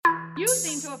You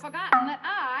seem to have forgotten that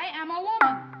I am a woman.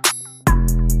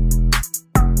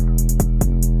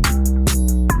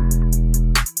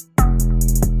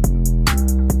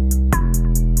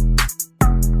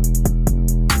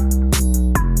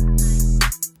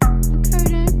 Okay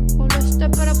then, well let's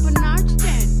step it up a notch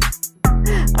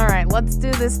then. All right, let's do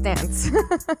this dance.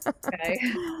 Okay.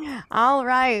 All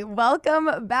right,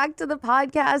 welcome back to the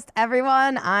podcast,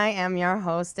 everyone. I am your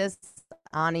hostess,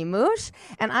 Ani Moosh,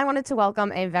 and I wanted to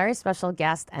welcome a very special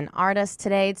guest and artist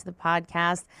today to the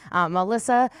podcast,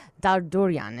 Melissa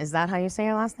Dardurian. Is that how you say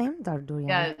your last name? Dardurian.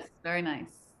 Yeah, it's very nice.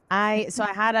 I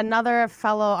had another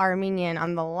fellow Armenian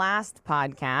on the last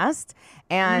podcast,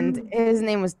 and his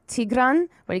name was Tigran,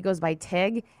 but he goes by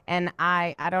Tig. And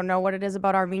I don't know what it is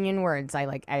about Armenian words.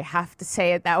 I have to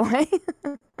say it that way.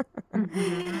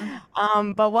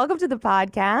 But welcome to the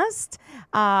podcast.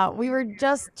 We were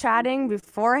just chatting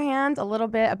beforehand a little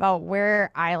bit about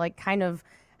where I kind of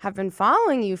have been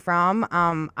following you from.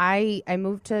 I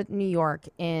moved to New York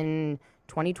in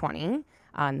 2020, in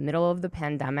the middle of the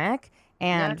pandemic,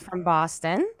 and from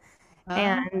Boston.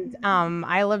 And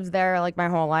I lived there my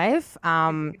whole life.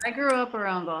 I grew up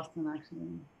around Boston, actually.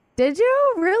 Did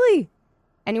you really?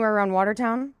 Anywhere around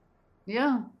Watertown?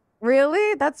 Yeah.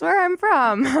 Really? That's where I'm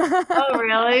from. Oh,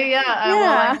 really? Yeah.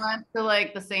 Yeah. Well, I went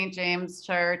to the St. James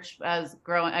Church as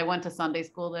growing. I went to Sunday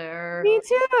school there. Me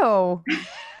too.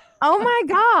 Oh my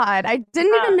God. I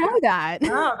didn't even know that.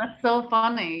 Oh, that's so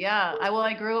funny. Yeah.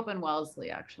 I grew up in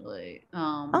Wellesley, actually.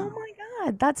 Oh my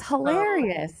God. That's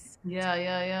hilarious.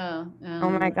 Yeah. Oh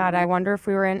my God. I wonder if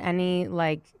we were in any,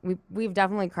 we've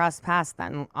definitely crossed paths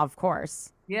then, of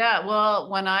course. Yeah. Well,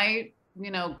 when I,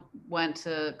 went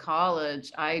to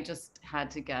college, I just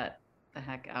had to get the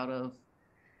heck out of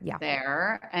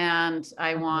there. And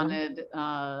I wanted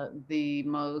the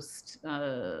most,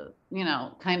 I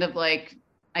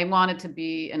wanted to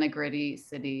be in a gritty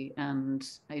city, and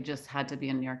I just had to be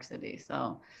in New York City.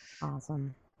 So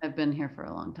awesome. I've been here for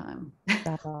a long time.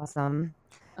 That's awesome.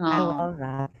 I love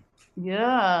that.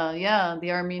 Yeah.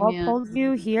 The Armenian. What pulled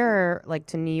you here,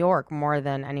 to New York more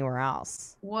than anywhere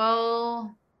else?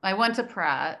 Well, I went to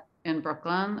Pratt in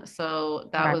Brooklyn, so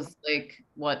that was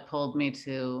what pulled me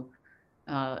to,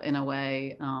 in a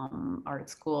way, art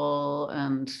school.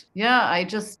 And yeah, I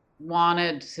just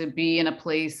wanted to be in a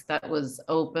place that was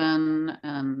open,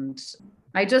 and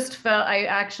I just felt I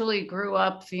actually grew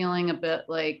up feeling a bit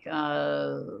like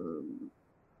an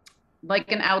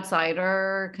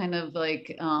outsider, kind of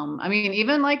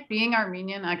even being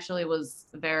Armenian actually was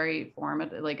very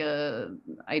formative.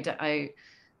 I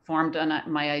formed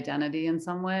my identity in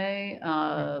some way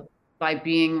by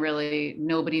being really,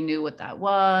 nobody knew what that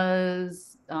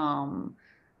was.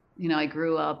 I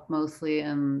grew up mostly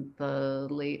in the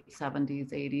late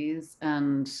 70s, 80s.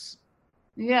 And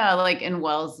yeah, in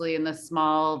Wellesley, in this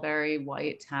small, very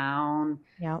white town.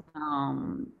 Yep.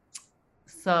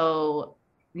 So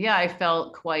yeah, I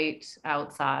felt quite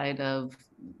outside of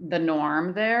the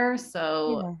norm there.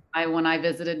 So when I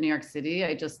visited New York City,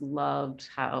 I just loved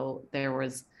how there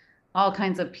was all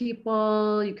kinds of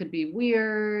people. You could be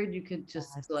weird. You could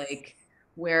just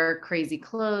wear crazy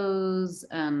clothes.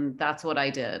 And that's what I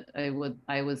did. I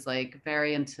was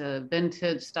very into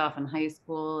vintage stuff in high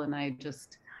school. And I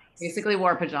just basically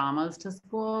wore pajamas to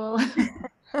school.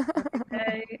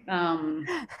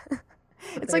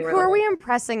 It's who are we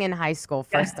impressing in high school,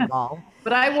 first of all?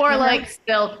 But I wore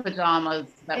silk pajamas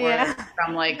that were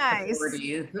from the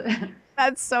 40s.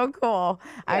 That's so cool.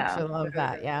 I actually love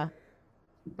that. Yeah.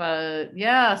 But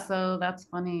yeah, so that's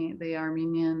funny, the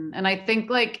Armenian. And I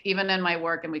think even in my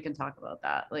work, and we can talk about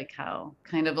that, how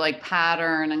kind of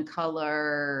pattern and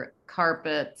color,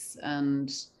 carpets,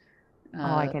 and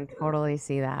I can totally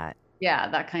see that. Yeah,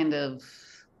 that kind of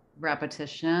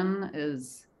repetition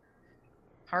is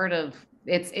part of,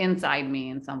 it's inside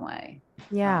me in some way.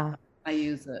 Yeah. I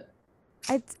use it.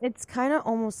 It's kind of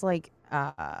almost I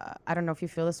don't know if you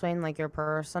feel this way in your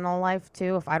personal life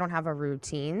too. If I don't have a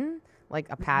routine,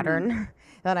 a pattern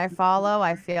that I follow,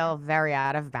 I feel very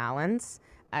out of balance,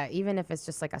 even if it's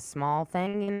just a small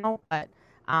thing, but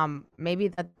maybe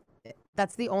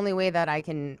that's the only way that I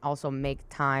can also make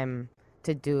time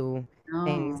to do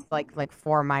things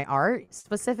for my art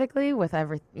specifically, with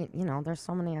there's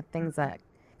so many things that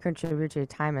contribute to your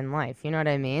time in life. You know what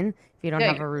I mean? If you don't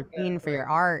have a routine for your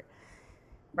art.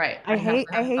 Right. I hate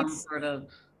some sort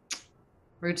of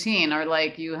routine, or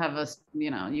you have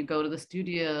you go to the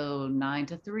studio 9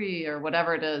 to 3 or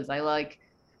whatever it is. I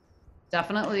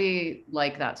definitely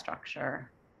like that structure.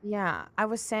 Yeah. I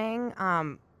was saying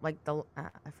like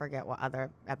I forget what other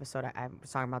episode I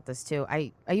was talking about this too.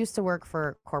 I used to work for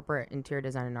a corporate interior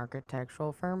design and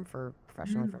architectural firm for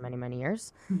professionally for many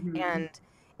years, Mhm. and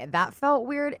that felt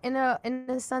weird in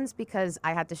a sense because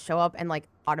I had to show up and like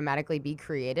automatically be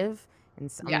creative. And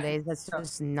some Yeah. days that's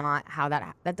just not how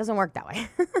that doesn't work that way.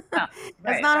 Yeah.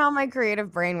 That's Right. not how my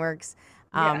creative brain works.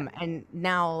 Yeah. And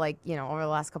now, like, you know, over the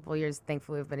last couple of years,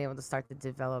 thankfully, I've been able to start to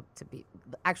develop to be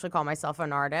actually call myself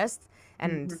an artist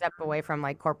and Mhm. step away from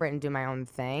like corporate and do my own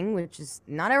thing, which is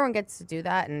not everyone gets to do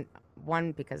that. And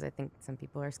one, because I think some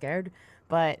people are scared,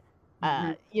 but,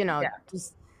 Mhm. you know, Yeah.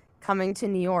 just coming to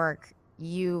New York,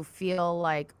 you feel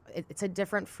like it's a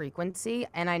different frequency.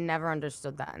 And I never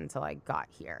understood that until I got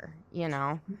here, you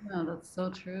know? Yeah, that's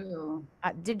so true.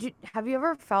 Have you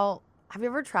ever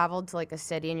traveled to like a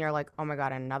city and you're like, oh my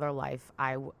God, another life.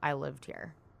 I lived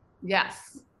here.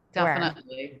 Yes, Where?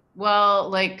 definitely. Well,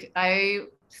 like I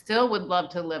still would love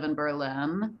to live in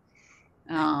Berlin.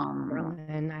 Um,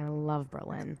 Berlin. I love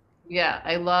Berlin. yeah,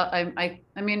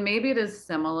 I mean maybe it is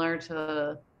similar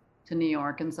to New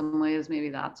York in some ways, maybe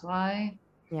that's why.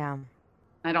 Yeah.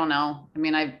 I don't know. I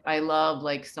mean, I love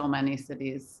like so many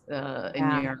cities in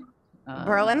New Yeah. York.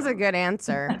 Berlin's a Uh, good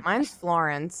answer. Mine's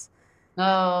Florence.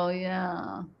 oh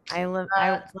yeah. I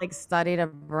Uh, like studied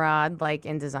abroad like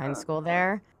in design school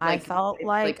there. I like felt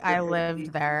it's like like I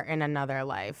lived there in another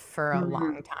life for a Mhm,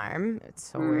 long time. It's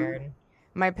so mhm. weird.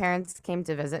 My parents came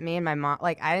to visit me and my mom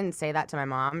like I didn't say that to my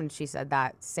mom and she said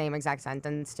that same exact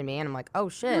sentence to me and I'm like, "Oh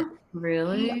shit.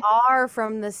 We Really? are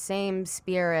from the same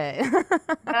spirit."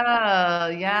 Oh,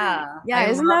 yeah. Yeah, I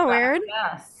isn't love that that. weird?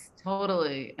 Yes,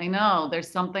 totally. I know.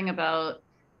 There's something about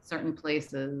certain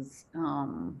places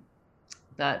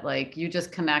that like you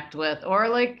just connect with, or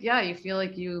like, yeah, you feel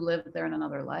like you lived there in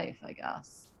another life, I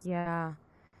guess. Yeah.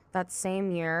 That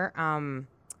same year,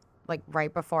 like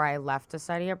right before I left to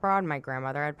study abroad, my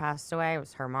grandmother had passed away. It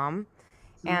was her mom.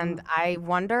 And Mhm, I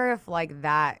wonder if like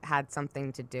that had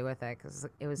something to do with it because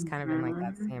it was kind of in like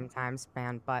that mhm. same time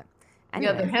span. But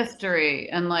Yeah, the anyways, history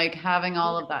and like having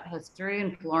all of that history,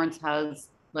 and Florence has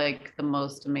like the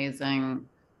most amazing,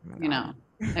 oh my you God. know,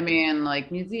 I mean,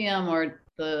 like museum or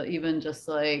the even just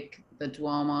like the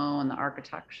Duomo and the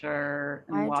architecture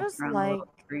and I walk just around the like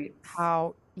little streets.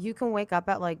 how you can wake up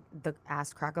at like the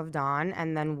ass crack of dawn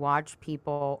and then watch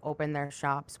people open their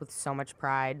shops with so much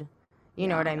pride. You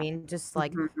know Yeah. what I mean? Just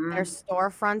like their Mhm.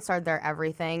 storefronts are their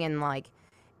everything and like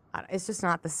it's just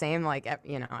not the same like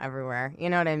you know everywhere. You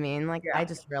know what I mean? Like I Yeah.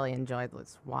 just really enjoyed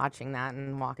just watching that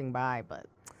and walking by, but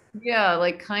Yeah,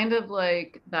 like kind of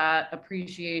like that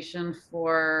appreciation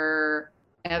for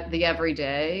the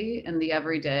everyday, and the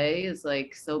everyday is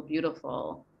like so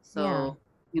beautiful. yeah. So,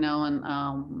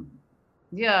 and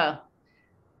yeah,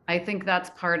 I think that's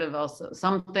part of also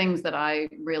some things that I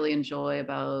really enjoy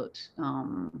about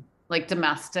like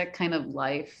domestic kind of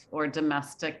life or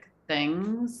domestic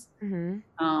things Mhm.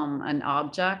 and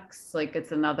objects. Like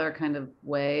it's another kind of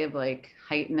way of like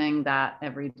heightening that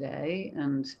every day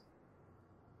and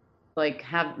like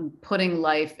have putting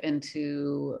life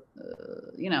into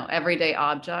everyday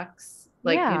objects.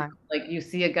 Like Yeah. like you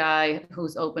see a guy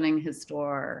who's opening his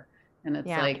store and it's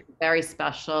Yeah. like a very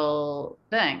special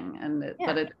thing, and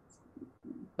Yeah.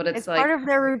 but it's It's like, part of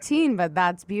their routine, but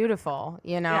that's beautiful,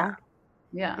 you yeah, know?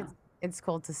 yeah, It's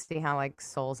cool to see how like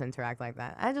souls interact like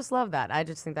that. I just love that. I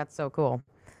just think that's so cool.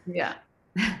 yeah.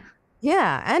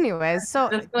 Yeah, anyways,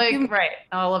 so Just like, you right,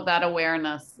 all of that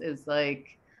awareness is like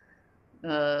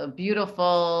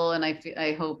beautiful, and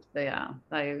I hope that, yeah,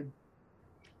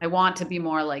 I want to be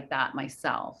more like that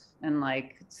myself, and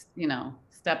like,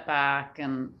 step back.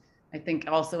 And I think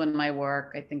also in my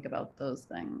work I think about those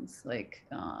things like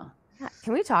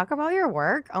can we talk about your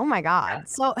work? Oh my God.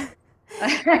 So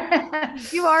I'm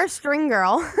you are a string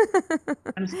girl.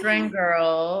 string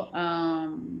girl.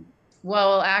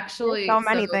 Well, You're actually, so so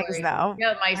many things though,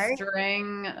 yeah, my right?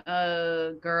 string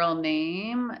girl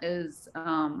name is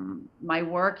my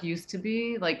work used to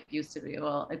be.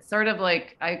 Well, it's sort of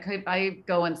like I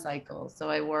go in cycles. So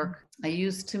I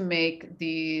used to make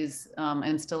these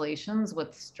installations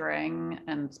with string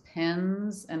and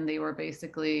pins, and they were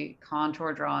basically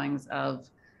contour drawings of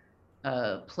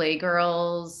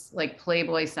playgirls, like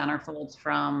Playboy centerfolds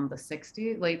from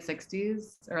the late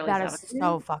 60s, early That is 70s.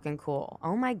 so fucking cool.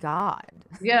 Oh my God.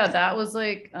 Yeah, that was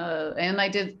like and I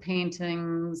did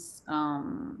paintings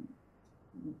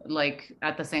like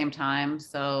at the same time.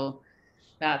 So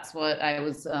that's what I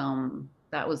was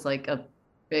that was like a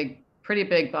pretty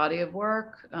big body of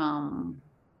work.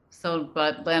 So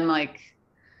but then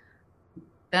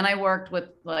I worked with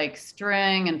like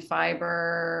string and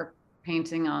fiber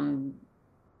painting on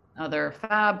other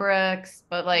fabrics,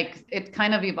 but like it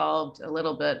kind of evolved a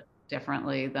little bit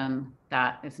differently than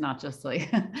that. It's not just like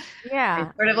I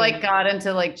Yeah. sort I of like mean, got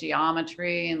into like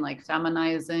geometry and like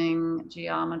feminizing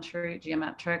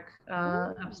geometric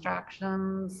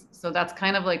abstractions. So that's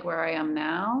kind of like where I am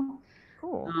now.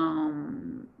 cool.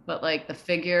 But like the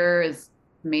figure is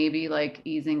maybe like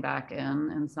easing back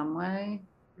in some way.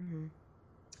 Mhm.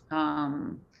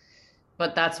 Um,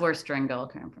 but that's where String Girl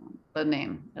came from, the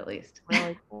name at least.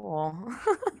 Really cool.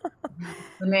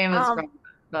 The name is Um, from,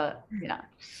 but yeah.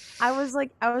 I was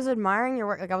admiring your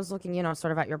work. Like I was looking,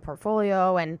 sort of at your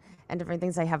portfolio and different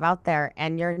things I have out there,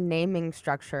 and your naming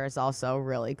structure is also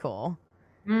really cool.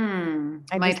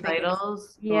 I My just think it's,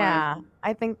 titles, or yeah,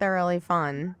 I think they're really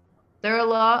fun. there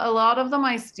are a lot of them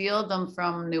I steal them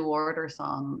from New Order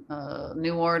song,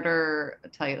 New Order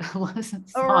title Oh,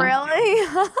 song.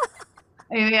 really?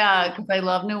 Yeah, because I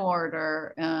love New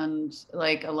Order and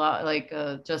like a lot, like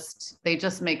just they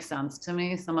just make sense to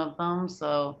me, some of them.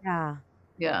 So Yeah.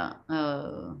 yeah,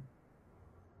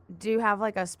 Do you have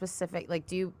like a specific, like,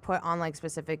 do you put on like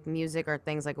specific music or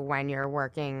things like when you're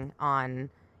working on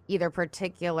either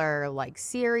particular like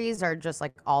series or just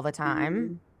like all the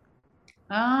time?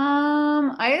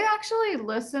 I actually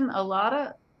listen a lot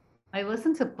of. I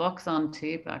listen to books on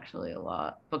tape actually a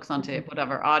lot. Books on Mhm. tape,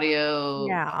 whatever, audio.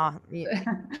 Yeah.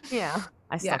 Yeah.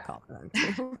 I still Yeah. call them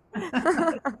too.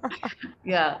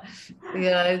 Yeah.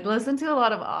 Yeah, I listen to a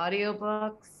lot of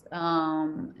audiobooks.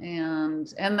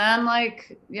 And then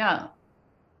like, yeah,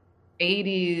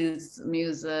 80s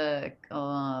music.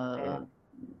 Yeah.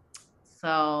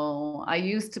 So I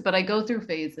used to, but I go through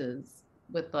phases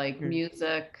with like Mhm.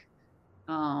 music,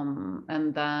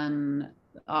 and then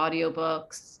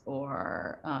audiobooks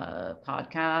or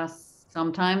podcasts.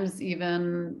 Sometimes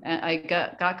even I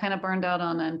got kind of burned out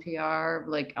on NPR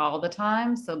like all the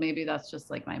time. So maybe that's just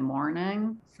like my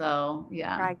morning. So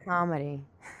yeah. Try comedy.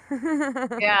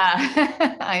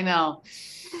 Yeah, I know.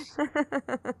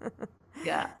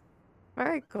 Yeah.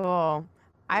 Very cool.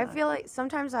 I Yeah. feel like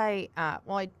sometimes I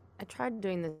tried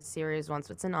doing this series once.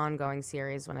 It's an ongoing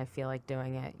series when I feel like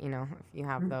doing it, if you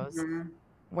have those, Mhm.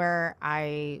 where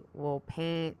I will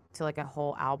paint to like a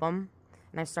whole album.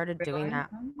 And I started doing Really? that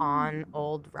on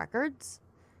old records.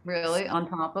 Really? So On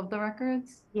top of the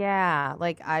records? yeah,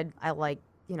 like I like,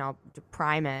 to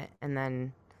prime it and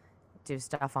then do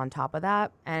stuff on top of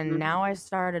that. And Mhm. now I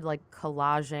started like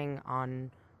collaging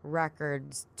on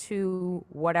records to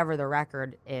whatever the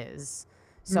record is.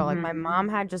 So like my Mhm. mom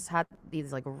had just had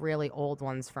these like really old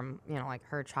ones from, like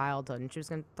her childhood and she was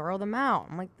gonna throw them out.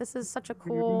 I'm like, this is such a Mhm.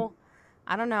 cool,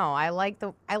 I don't know. I like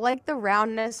the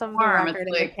roundness of the Farm. It's record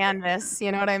and the like, canvas,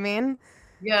 you know what I mean?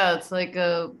 yeah, it's like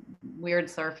a weird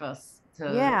surface to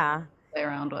Yeah. play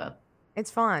around with. It's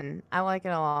fun. I like it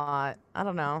a lot. I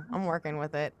don't know. I'm working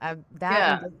with it. That and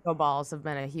Yeah. disco balls have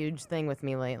been a huge thing with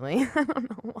me lately. I don't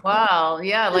know why. Wow.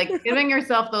 Yeah. Like giving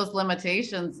yourself those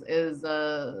limitations is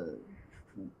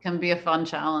can be a fun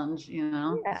challenge, you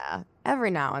know? Yeah,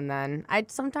 every now and then. I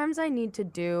need to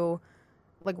do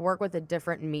like work with a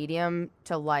different medium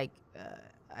to like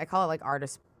I call it like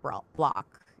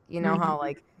block. You know how Mhm.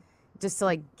 like just to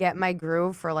like get my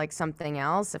groove for like something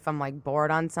else if I'm like bored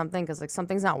on something because like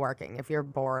something's not working if you're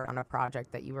bored on a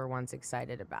project that you were once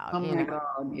excited Oh about, my God.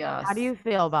 How do Yes. you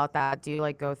feel about that? Do you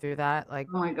like go through that? Like,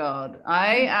 Oh my God.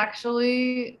 I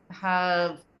actually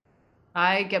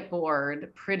I get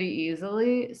bored pretty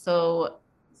easily. So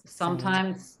same.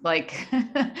 sometimes like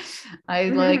I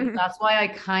like that's why I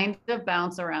kind of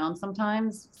bounce around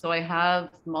sometimes. So I have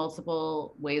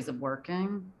multiple ways of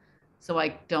working. So I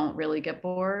don't really get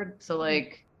bored. So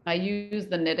like I use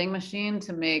the knitting machine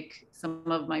to make some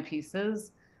of my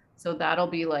pieces. So that'll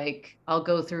be like I'll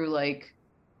go through like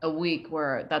a week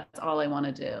where that's all I want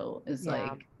to do is Yeah.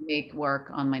 like make work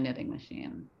on my knitting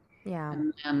machine. Yeah.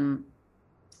 And then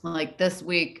like this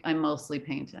week I'm mostly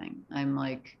painting. I'm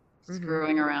like Mhm.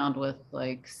 screwing around with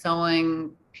like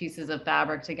sewing pieces of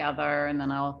fabric together and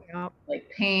then I'll Yep. like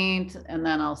paint and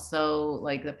then I'll sew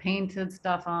like the painted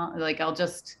stuff on. Like I'll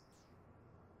just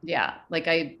yeah, like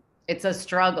I it's a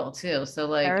struggle too. So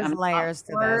like There's I'm layers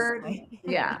to this. awkward.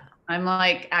 Yeah. I'm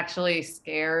like actually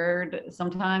scared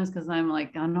sometimes because I'm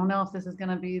like, I don't know if this is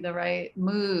gonna be the right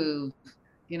move.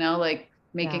 Like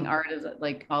making Yeah. art is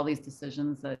like all these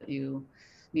decisions that you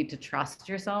need to trust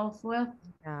yourself with.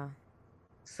 Yeah.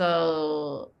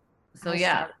 So so I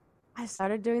yeah. start I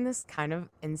started doing this kind of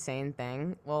insane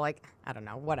thing. Well, like, I don't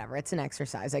know, whatever. It's an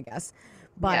exercise, I guess.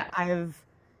 But Yeah. I've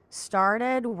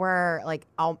started where like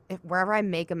wherever I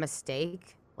make a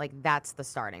mistake, like that's the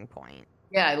starting point.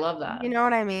 Yeah, I love You that. know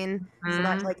what I mean? So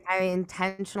that Mhm. like I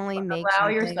intentionally make Allow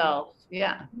something. yourself.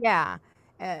 Yeah. Yeah.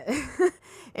 Uh,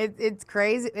 it's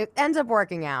crazy. It ends up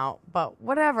working out, but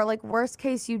whatever. Like worst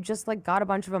case, you just like got a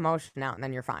bunch of emotion out, and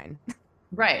then you're fine.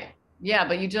 Right. Yeah,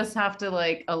 but you just have to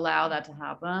like allow that to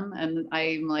happen. And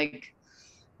I'm like,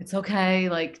 it's okay.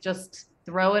 Like just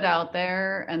throw it out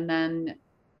there. And then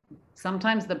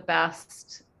sometimes the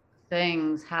best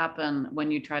things happen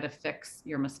when you try to fix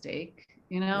your mistake,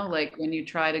 Yeah. like when you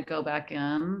try to go back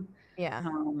in. Yeah.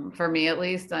 For me, at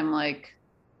least, I'm like,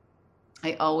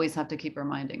 I always have to keep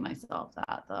reminding myself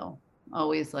that though.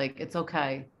 Always like, it's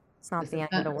okay. It's not This the end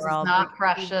of isn't, the this is world. not Keep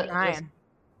precious. Just, trying.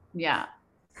 yeah.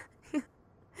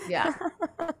 Yeah.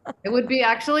 It would be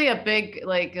actually a big,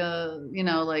 like,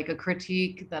 like a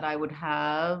critique that I would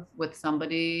have with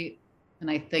somebody. And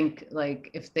I think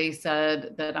like if they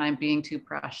said that I'm being too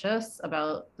precious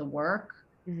about the work,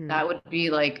 Mhm. that would be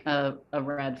like a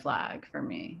red flag for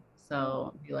me.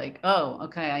 So be like, oh,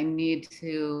 okay,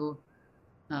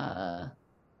 uh,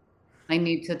 I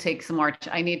need to take some more,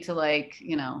 I need to like,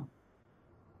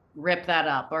 rip that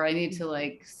up, or I need to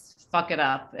like fuck it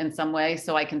up in some way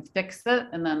so I can fix it.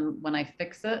 And then when I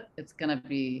fix it,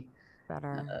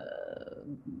 Better.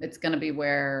 it's gonna be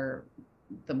where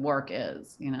the work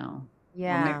is,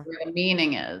 Yeah. where the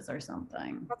meaning is or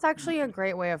something. That's actually a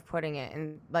great way of putting it.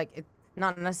 And like it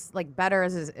not necessarily like better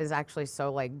is actually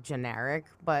so like generic,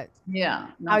 but Yeah,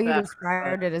 how not you bad.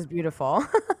 described it is beautiful.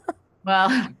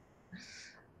 Well,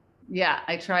 yeah,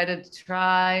 I try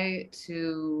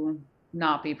to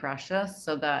not be precious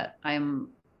so that I'm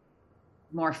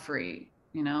more free,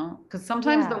 because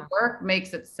sometimes the Yeah. work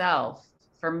makes itself,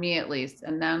 for me at least,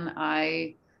 and then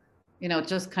I,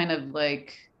 just kind of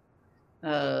like,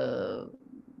 uh,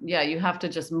 yeah, you have to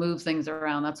just move things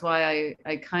around. That's why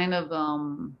I kind of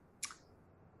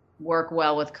work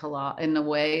well with collage in a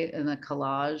way, in a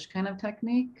collage kind of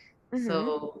technique.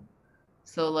 Mhm.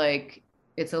 So like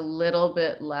it's a little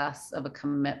bit less of a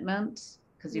commitment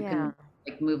because you Yeah. can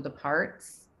like move the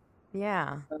parts.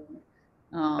 Yeah.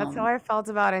 That's how Um, I felt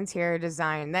about interior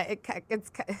design. That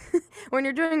when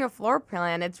you're doing a floor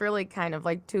plan, it's really kind of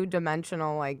like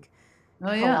two-dimensional, like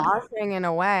oh yeah. collaging in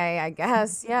a way, I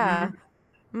guess. Yeah.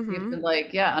 Mhm. You have Mm-hmm. to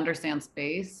like, yeah, understand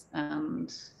space,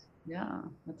 and yeah,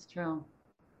 that's true.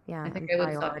 I Yeah, think and I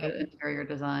would suck priority. at interior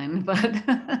design, but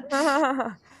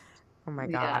Oh my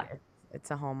God, yeah,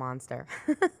 it's a whole monster.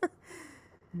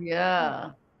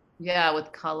 yeah, yeah,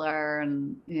 with color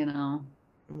and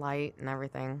Light and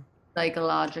everything.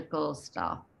 psychological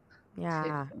stuff too.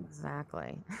 Yeah,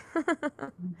 exactly.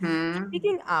 Hmm.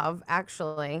 Speaking of,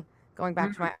 actually, going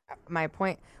back to Hmm. my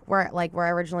point, where I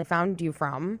originally found you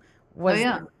from Oh was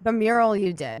yeah, the mural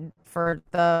you did for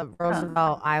the yeah,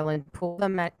 Roosevelt Island pool, the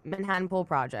Manhattan Pool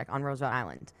project on Roosevelt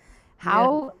Island.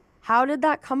 yeah, How did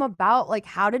that come about? Like,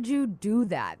 how did you do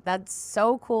that? That's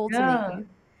so cool to me. yeah.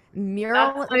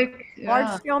 Mural, That's like like, large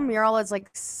yeah. scale mural is like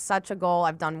such a goal.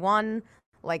 I've done one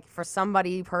like for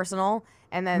somebody personal,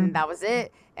 and then that was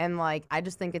it. And like, I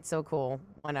just think it's so cool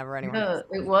whenever anyone Yeah, does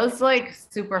it was like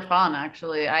super fun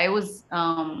actually. I was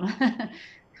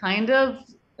kind of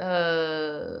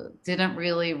didn't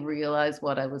really realize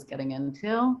what I was getting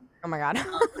into Oh my God.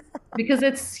 because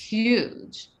it's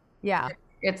huge. Yeah.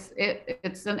 It's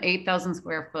an 8,000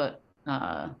 square foot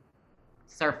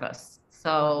surface. So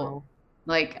Wow.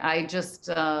 like I just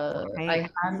Right. I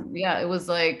hadn't, yeah, it was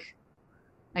like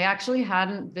I actually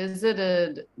hadn't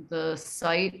visited the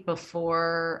site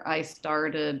before I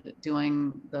started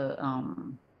doing the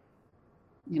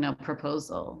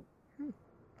proposal.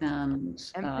 And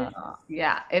And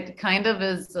yeah, it kind of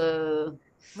is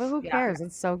but who yeah, cares?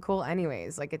 It's so cool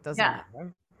anyways. Like it doesn't yeah.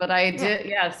 matter. But I Yeah. did,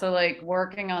 yeah, so like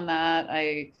working on that,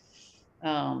 I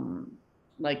um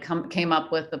like came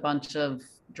up with a bunch of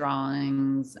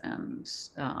drawings and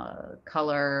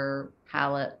color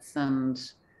palettes and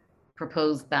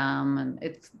proposed them, and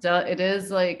it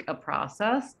is like a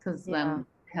process because Yeah. then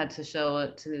had to show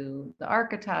it to the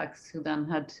architects who then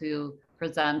had to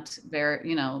present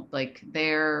like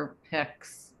their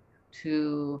picks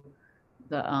to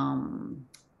the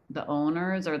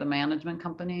owners or the management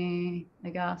company, I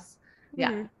guess.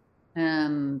 Yeah. Hmm.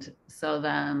 And so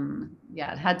then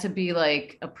yeah, it had to be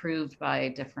like approved by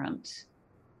different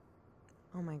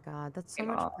Oh my God, that's so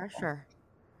much people. pressure.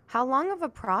 How long of a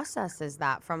process is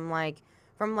that from like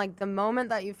the moment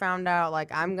that you found out like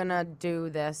I'm gonna do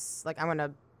this, like I'm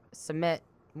gonna submit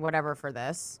whatever for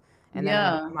this, and then I'm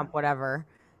gonna Yeah. come up whatever,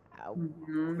 uh,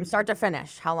 from Mhm. start to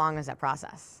finish, how long is that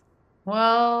process?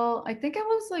 Well, I think it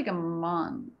was like a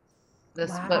month. But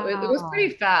it was Wow,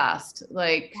 pretty fast.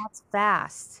 Like, that's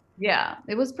fast. yeah,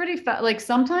 it was pretty fast. Like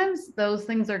sometimes those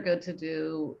things are good to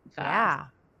do fast,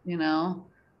 Yeah.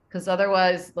 because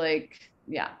otherwise, like,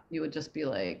 yeah, you would just be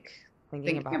like,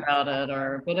 thinking thinking about about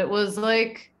it, but it was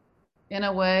like in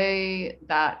a way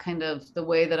that kind of the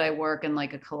way that I work in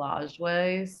like a collage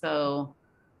way. So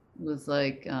it was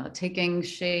like taking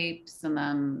shapes and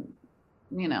then,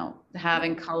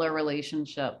 having color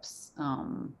relationships.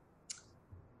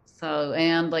 So,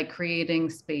 and like creating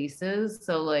spaces.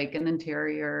 So like an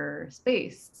interior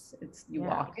space, it's, you Yeah.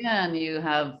 walk in, you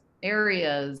have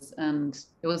areas, and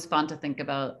it was fun to think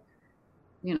about,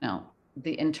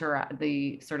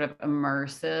 the sort of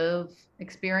immersive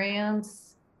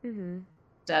experience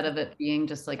instead of it being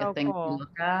just like a So thing you cool.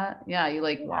 look at. Yeah, you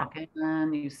like Yeah. walk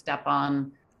in, you step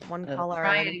on One a color.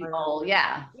 triangle.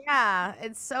 Yeah. Yeah,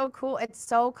 it's so cool. It's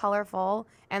so colorful.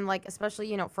 And like,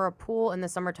 especially, for a pool in the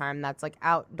summertime that's like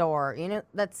outdoor,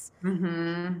 that's,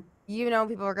 Hmm.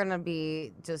 people are gonna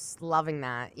be just loving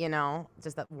that,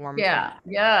 just that warm Yeah, tone.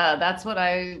 yeah, that's what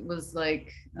I was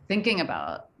like thinking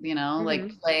about, like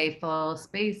Mhm. playful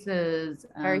spaces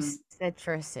Very and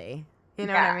citrusy. You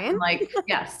know what yeah, I mean? and like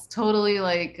yes, totally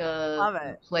like Love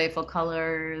it. playful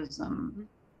colors and Mhm.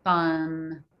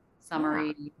 fun, Yeah.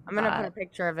 summery I'm gonna put a vibe.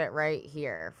 picture of it right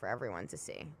here for everyone to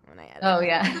see when I Oh edit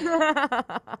yeah.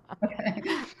 it. Okay.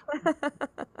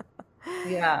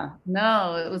 Yeah.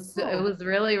 No, it Cool. was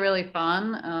really, really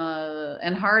fun.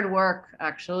 And hard work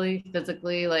actually,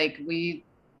 physically, like we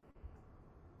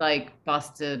like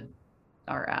busted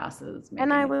our asses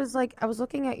And I making it. was like, I was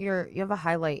looking at you have a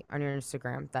highlight on your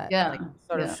Instagram that Yeah. like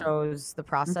sort of Yeah. shows the Mhm.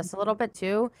 process a little bit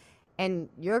too. And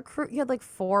your crew, you had like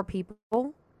 4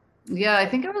 people. Yeah, I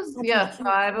think it was, That's a yeah, huge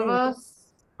 5 of thing.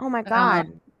 us. Oh my Um,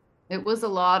 God. it was a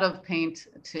lot of paint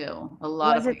too, a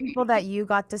lot Was of it paint. people that you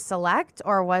got to select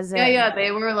or was Yeah, it yeah,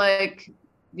 they were like,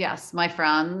 yes, my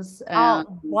friends, oh, and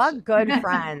what good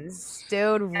friends,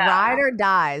 dude. yeah, Ride or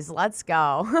dies. Let's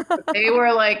go. they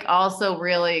were like also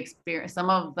really experienced. Some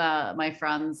of my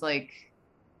friends like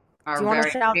Do are you want to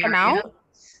very shout them experienced.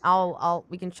 out?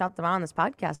 We can shout them out on this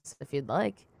podcast if you'd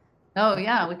like. Oh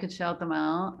yeah, we could shout them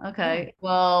out. Yeah. Okay.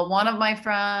 Well, one of my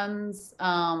friends,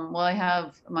 I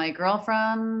have my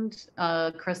girlfriend,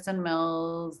 Kristen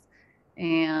Mills,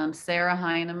 and Sarah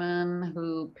Heineman,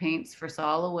 who paints for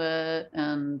Solowit,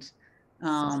 and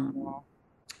So cool.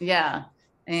 yeah,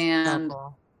 So and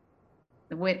cool.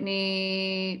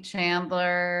 Whitney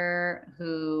Chandler,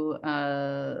 who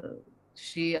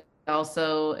she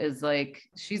also is like,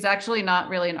 she's actually not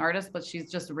really an artist, but she's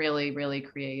just really, really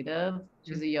creative.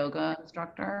 She's a yoga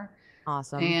instructor.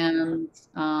 Awesome. And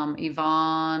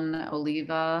Yvonne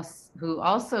Olivas, who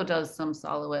also does some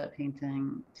Solowit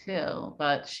painting too,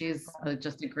 but she's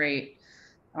just a great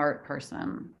art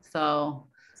person. So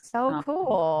So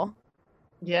cool.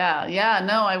 yeah, yeah,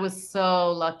 no, I was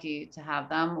so lucky to have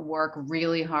them work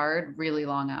really hard, really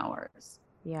long hours.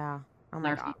 Yeah. Oh And my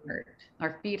our God. feet hurt.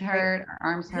 Our feet hurt, our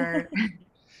arms hurt.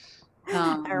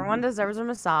 Everyone deserves a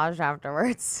massage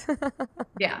afterwards.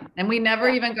 Yeah, and we never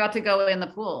even got to go in the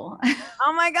pool.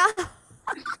 Oh my God.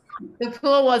 The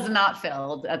pool was not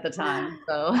filled at the time,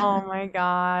 so Oh my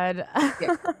God.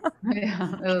 yeah,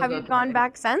 yeah, it was Have you gone okay.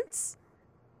 back since?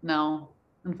 No,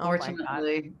 Oh my God.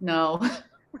 unfortunately, no.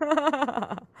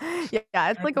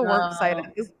 Yeah, it's like a work site No.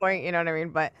 at this point, you know what I mean?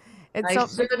 But it's I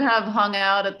so should have hung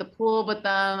out at the pool, but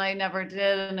then I never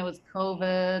did, and it was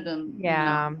COVID, and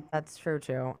yeah, that's true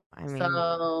too. I mean,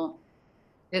 so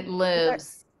it but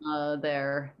lives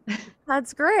there.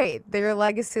 that's great. Your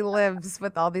legacy lives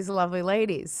with all these lovely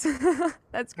ladies.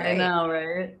 That's I great. know,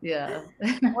 right? Yeah.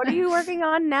 What are you working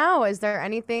on now? Is there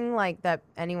anything like that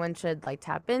anyone should like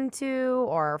tap into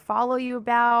or follow you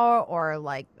about? Or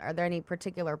like, are there any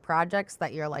particular projects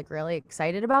that you're like really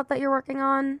excited about that you're working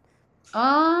on?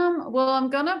 Well, I'm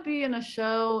gonna be in a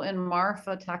show in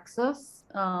Marfa, Texas,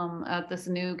 at this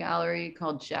new gallery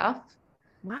called Jeff.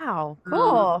 Wow,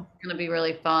 cool. It's gonna be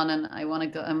really fun, and I want to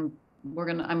go.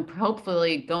 I'm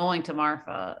hopefully going to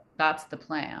Marfa. That's the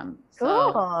plan.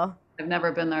 So Cool. I've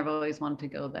never been there. I've always wanted to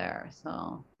go there.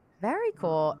 So Very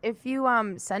cool. If you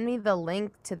send me the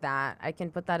link to that, I can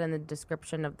put that in the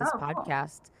description of this oh, cool.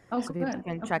 podcast Oh, so people good.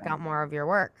 can check Okay. out more of your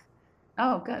work.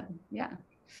 Oh, good. Yeah.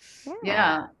 Yeah.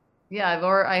 Yeah.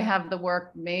 Yeah. I have the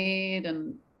work made,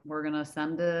 and we're gonna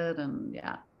send it, and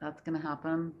yeah, that's gonna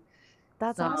happen.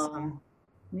 That's So awesome.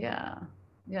 yeah.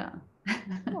 Yeah.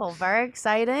 Cool. Very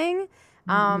exciting.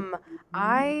 Mhm.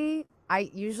 I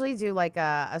usually do like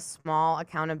a small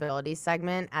accountability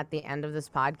segment at the end of this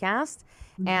podcast.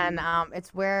 And Mhm.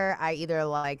 it's where I either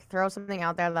like throw something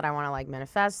out there that I want to like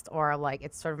manifest or like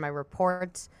it's sort of my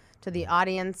report to the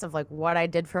audience of like what I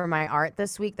did for my art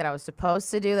this week that I was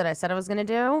supposed to do that I said I was going to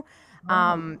do.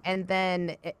 Oh. And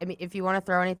then I mean if you want to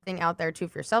throw anything out there too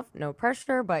for yourself, no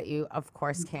pressure, but you of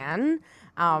course can.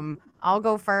 I'll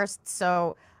go first.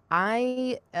 So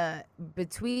I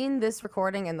between this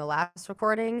recording and the last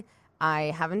recording,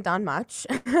 I haven't done much.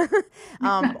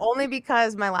 Only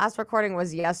because my last recording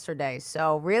was yesterday.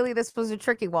 So really this was a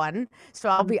tricky one. So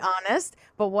I'll be honest.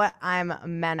 But what I'm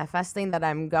manifesting that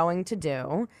I'm going to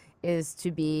do is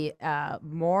to be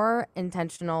more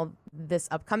intentional this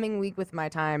upcoming week with my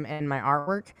time and my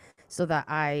artwork so that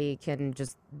I can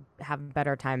just have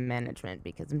better time management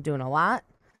because I'm doing a lot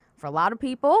for a lot of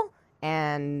people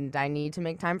and I need to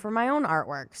make time for my own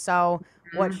artwork. So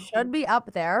what should be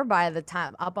up there by the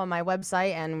time up on my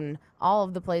website and all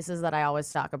of the places that I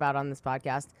always talk about on this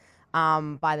podcast,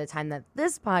 by the time that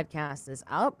this podcast is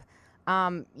up,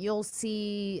 you'll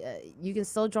see you can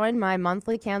still join my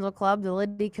monthly candle club, the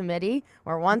Liddy Committee,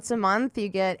 where once a month you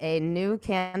get a new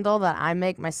candle that I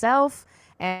make myself,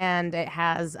 and it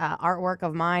has artwork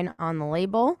of mine on the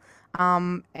label.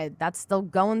 That's still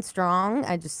going strong.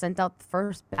 I just sent out the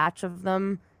first batch of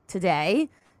them today.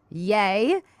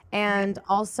 Yay. And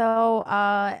also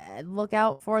look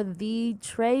out for the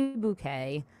Tray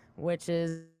Bouquet, which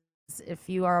is if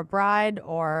you are a bride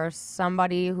or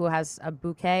somebody who has a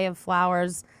bouquet of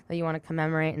flowers that you want to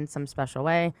commemorate in some special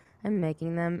way, I'm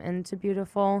making them into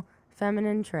beautiful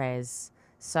feminine trays.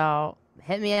 So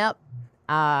hit me up.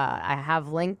 I have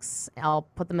links. I'll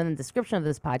put them in the description of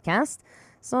this podcast.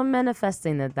 So I'm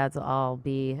manifesting that I'll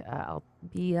be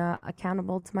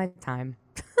accountable to my time.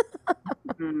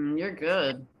 You're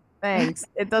good. Thanks.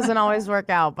 It doesn't always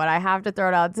work out, but I have to throw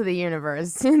it out to the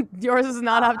universe. Yours does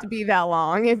not have to be that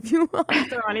long if you want to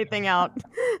throw anything out.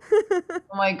 Oh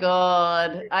my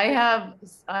God.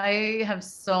 I have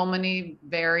so many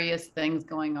various things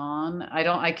going on.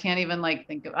 I can't even like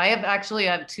think of, I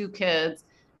have 2 kids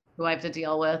who I have to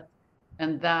deal with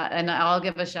and I'll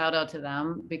give a shout out to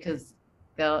them because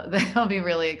they'll be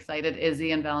really excited,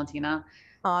 Izzy and Valentina.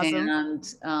 Awesome. And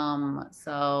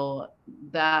so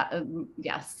that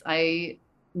yes, I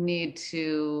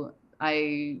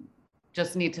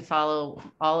just need to follow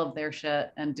all of their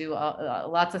shit and do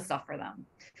lots of stuff for them.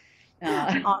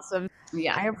 Awesome.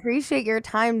 Yeah, I appreciate your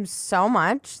time so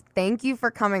much. Thank you for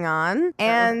coming on.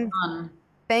 And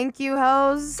thank you,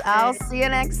 hoes. I'll see you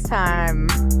next time.